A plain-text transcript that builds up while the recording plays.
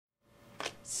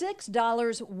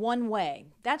$6 one way.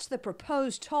 That's the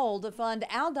proposed toll to fund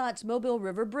AlDOT's Mobile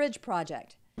River Bridge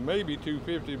project. Maybe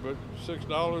 $2.50, but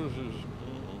 $6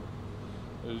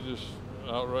 is just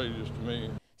outrageous to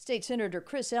me. State Senator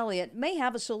Chris Elliott may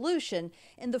have a solution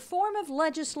in the form of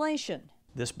legislation.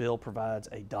 This bill provides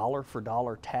a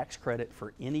dollar-for-dollar tax credit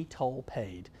for any toll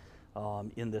paid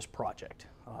in this project,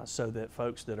 so that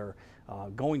folks that are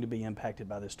going to be impacted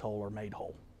by this toll are made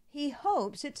whole. He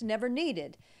hopes it's never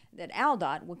needed, that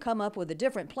AlDOT will come up with a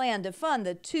different plan to fund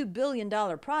the $2 billion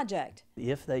project.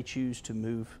 If they choose to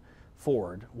move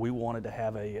forward, we wanted to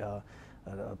have a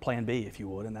plan B, if you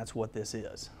would, and that's what this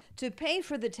is. To pay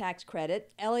for the tax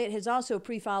credit, Elliott has also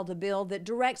pre-filed a bill that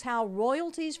directs how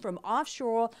royalties from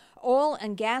offshore oil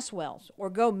and gas wells, or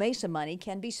Go Mesa money,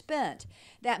 can be spent.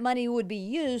 That money would be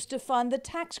used to fund the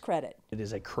tax credit. It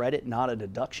is a credit, not a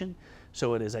deduction,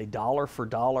 so it is a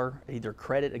dollar-for-dollar either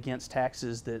credit against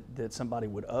taxes that somebody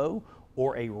would owe,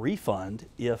 or a refund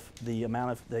if the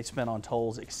amount they spent on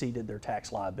tolls exceeded their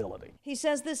tax liability. He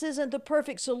says this isn't the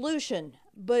perfect solution,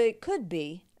 but it could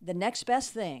be the next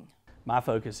best thing. My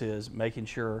focus is making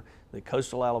sure that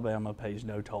coastal Alabama pays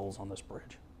no tolls on this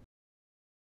bridge.